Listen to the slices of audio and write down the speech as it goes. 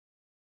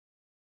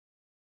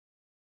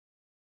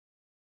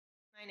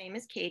My name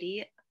is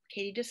Katie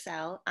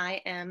DeSalle.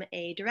 I am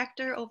a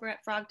director over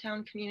at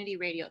Frogtown Community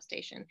Radio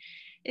Station.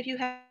 If you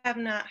have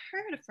not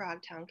heard of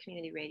Frogtown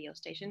Community Radio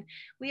Station,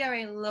 we are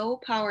a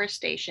low power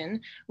station,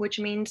 which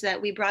means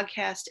that we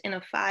broadcast in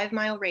a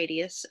 5-mile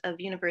radius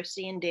of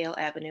University and Dale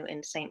Avenue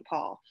in St.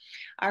 Paul.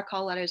 Our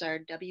call letters are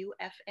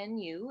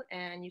WFNU,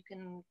 and you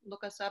can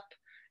look us up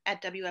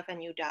at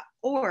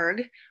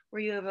WFNU.org,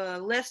 where you have a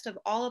list of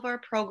all of our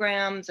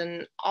programs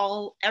and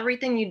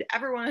everything you'd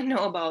ever want to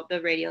know about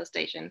the radio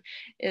station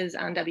is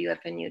on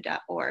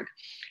WFNU.org.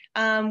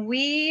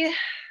 The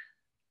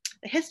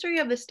history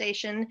of the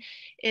station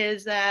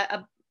is that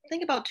I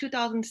think about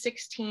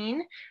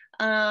 2016,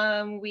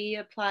 we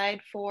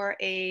applied for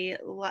a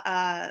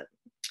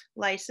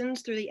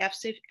license through the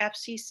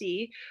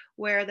FCC,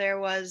 where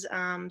there was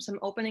some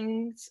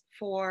openings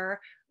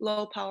for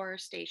low power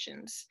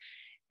stations.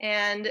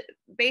 And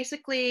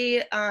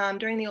basically,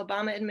 during the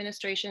Obama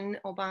administration,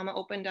 Obama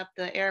opened up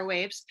the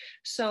airwaves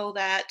so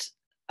that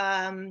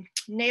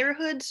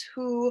neighborhoods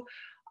who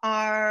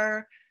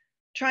are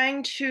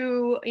trying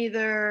to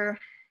either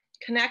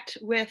connect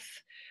with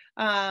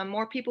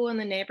more people in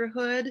the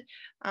neighborhood,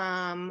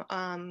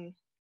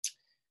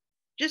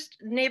 just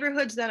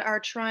neighborhoods that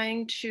are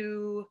trying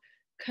to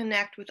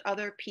connect with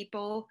other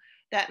people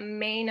that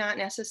may not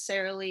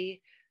necessarily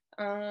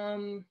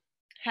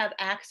have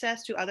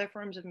access to other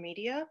forms of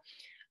media.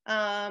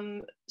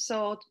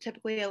 So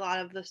typically a lot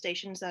of the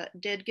stations that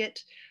did get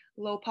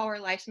low power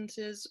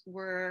licenses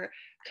were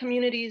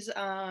communities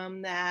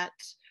that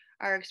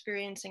are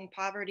experiencing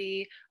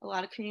poverty, a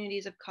lot of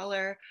communities of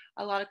color,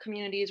 a lot of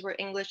communities where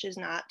English is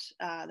not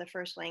the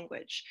first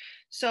language.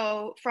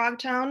 So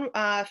Frogtown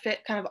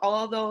fit kind of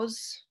all of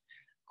those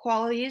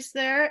qualities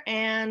there,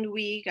 and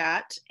we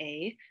got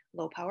a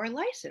low power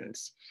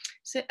license.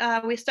 So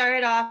we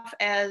started off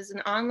as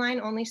an online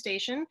only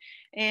station,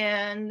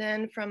 and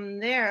then from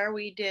there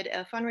we did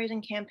a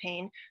fundraising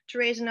campaign to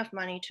raise enough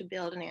money to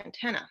build an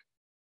antenna.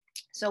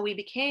 So we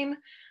became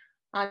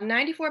on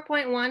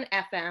 94.1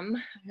 FM,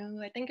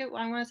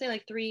 I want to say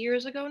like 3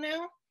 years ago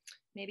now,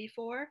 maybe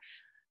 4.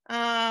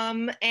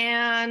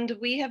 And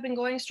we have been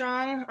going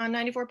strong on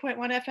 94.1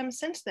 FM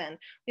since then.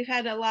 We've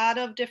had a lot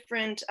of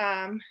different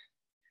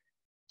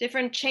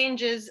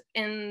changes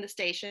in the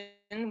station.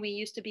 We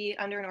used to be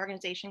under an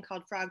organization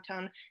called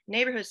Frogtown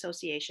Neighborhood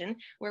Association,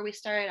 where we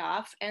started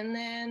off. And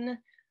then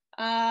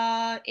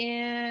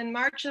in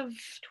March of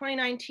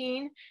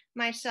 2019,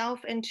 myself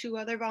and 2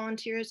 other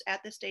volunteers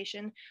at the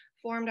station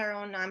formed our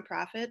own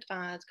nonprofit.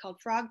 It's called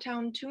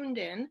Frogtown Tuned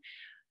In,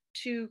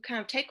 to kind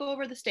of take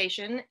over the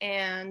station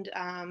and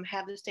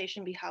have the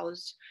station be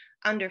housed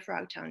under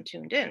Frogtown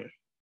Tuned In.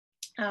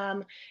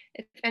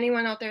 If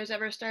anyone out there has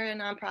ever started a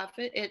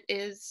nonprofit, it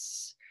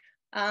is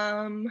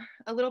a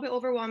little bit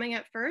overwhelming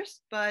at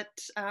first, but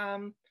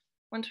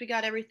once we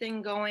got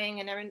everything going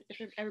and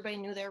everybody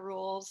knew their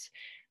rules,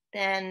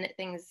 then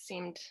things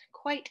seemed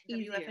quite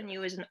easier.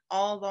 WFNU is an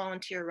all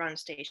volunteer run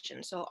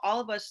station. So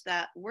all of us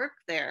that work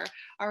there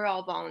are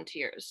all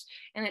volunteers.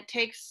 And it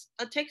takes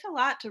a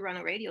lot to run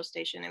a radio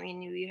station. I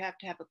mean, you have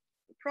to have a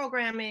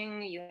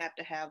programming, you have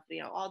to have,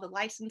 all the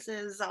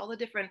licenses, all the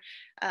different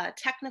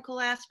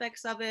technical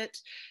aspects of it.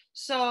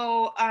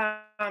 So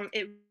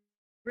it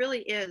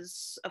really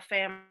is a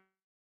family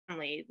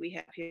we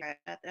have here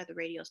at the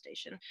radio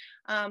station.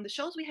 The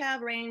shows we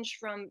have range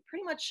from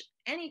pretty much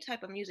any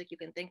type of music you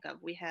can think of.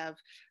 We have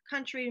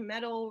country,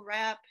 metal,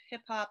 rap,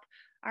 hip hop,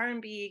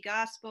 R&B,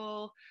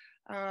 gospel,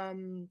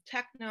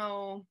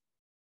 techno,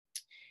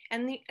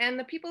 and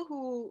the people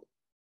who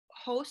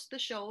host the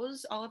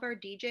shows, all of our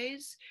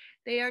DJs,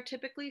 they are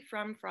typically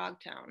from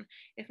Frogtown.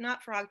 If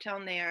not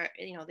Frogtown, they are,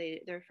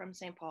 they're from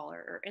St. Paul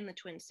or in the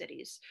Twin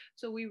Cities.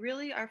 So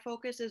our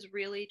focus is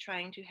really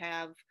trying to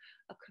have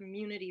a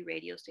community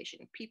radio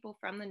station, people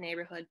from the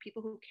neighborhood,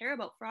 people who care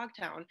about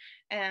Frogtown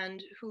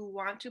and who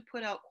want to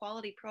put out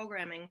quality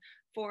programming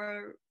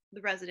for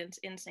the residents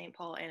in St.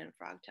 Paul and in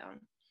Frogtown.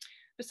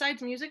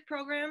 Besides music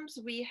programs,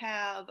 we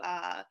have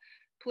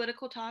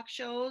political talk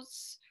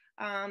shows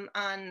on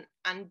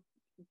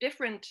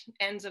different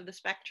ends of the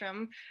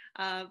spectrum,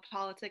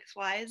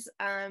 politics-wise.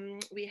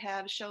 We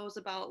have shows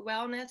about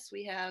wellness.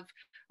 We have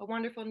a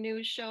wonderful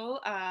news show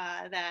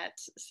that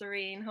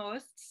Serene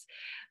hosts,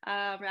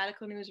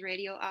 Radical News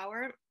Radio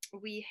Hour.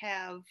 We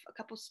have a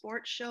couple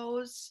sports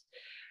shows.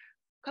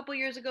 A couple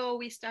years ago,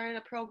 we started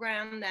a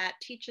program that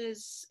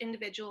teaches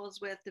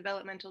individuals with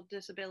developmental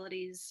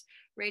disabilities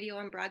radio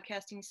and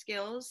broadcasting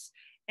skills.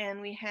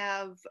 And we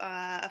have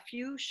a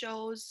few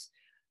shows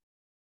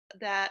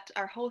that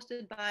are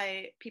hosted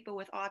by people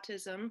with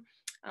autism,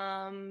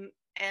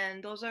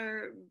 and those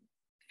are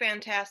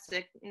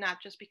fantastic,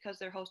 not just because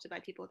they're hosted by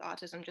people with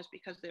autism, just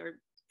because they're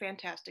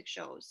fantastic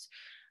shows.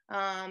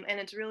 And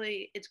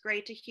it's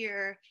great to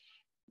hear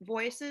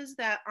voices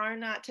that are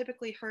not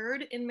typically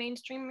heard in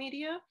mainstream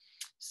media.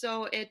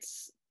 So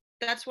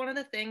that's one of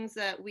the things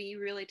that we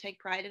really take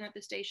pride in at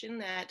the station,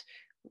 that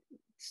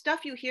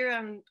stuff you hear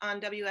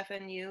on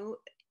WFNU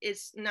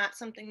is not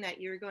something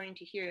that you're going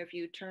to hear if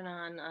you turn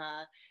on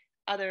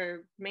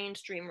other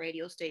mainstream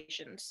radio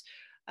stations.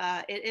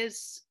 It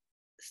is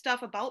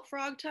stuff about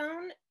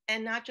Frogtown,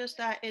 and not just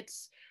that,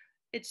 it's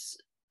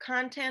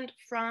content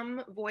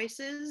from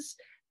voices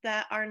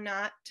that are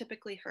not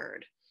typically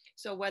heard.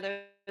 So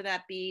whether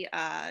that be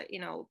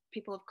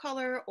people of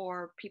color,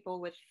 or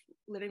people with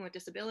living with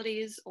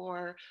disabilities,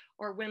 or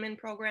women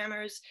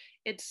programmers,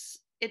 it's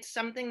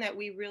something that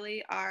we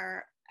really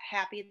are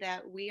happy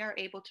that we are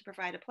able to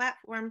provide a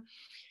platform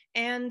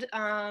and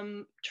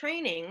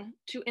training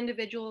to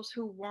individuals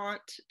who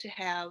want to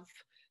have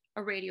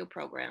a radio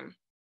program.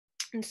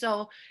 And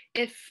so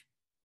if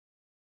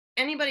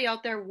anybody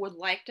out there would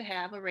like to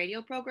have a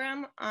radio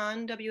program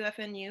on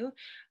WFNU,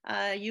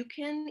 you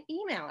can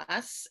email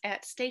us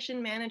at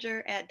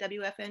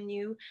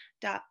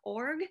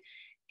stationmanager@wfnu.org,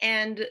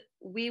 and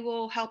we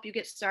will help you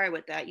get started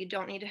with that. You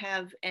don't need to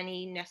have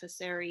any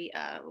necessary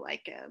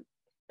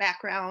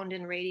background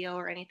in radio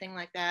or anything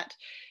like that.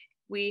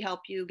 We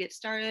help you get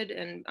started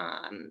and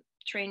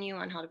train you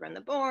on how to run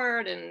the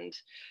board, and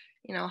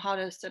how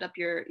to set up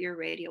your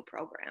radio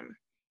program.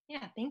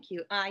 Yeah, thank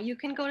you. You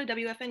can go to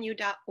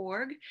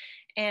wfnu.org,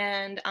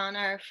 and on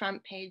our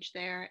front page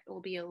there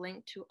will be a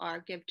link to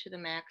our Give to the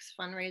Max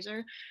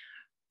fundraiser.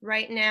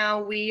 Right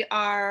now we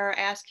are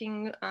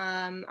asking,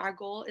 our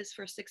goal is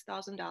for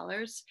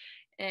 $6,000,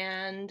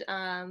 and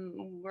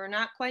we're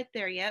not quite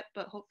there yet,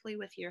 but hopefully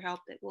with your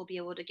help that we'll be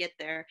able to get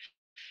there.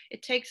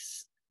 It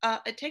takes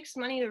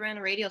money to run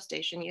a radio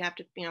station. You have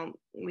to,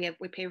 we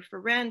pay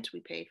for rent,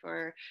 we pay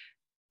for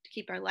to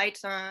keep our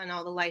lights on,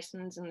 all the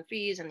license and the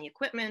fees and the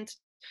equipment.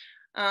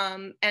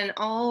 And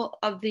all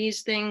of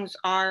these things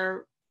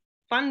are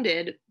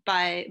funded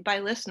by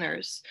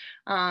listeners,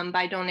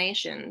 by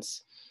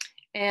donations.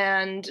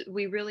 And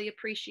we really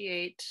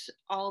appreciate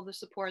all the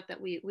support that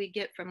we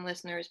get from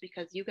listeners,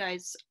 because you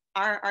guys,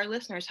 our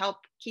listeners,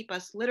 help keep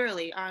us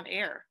literally on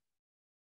air.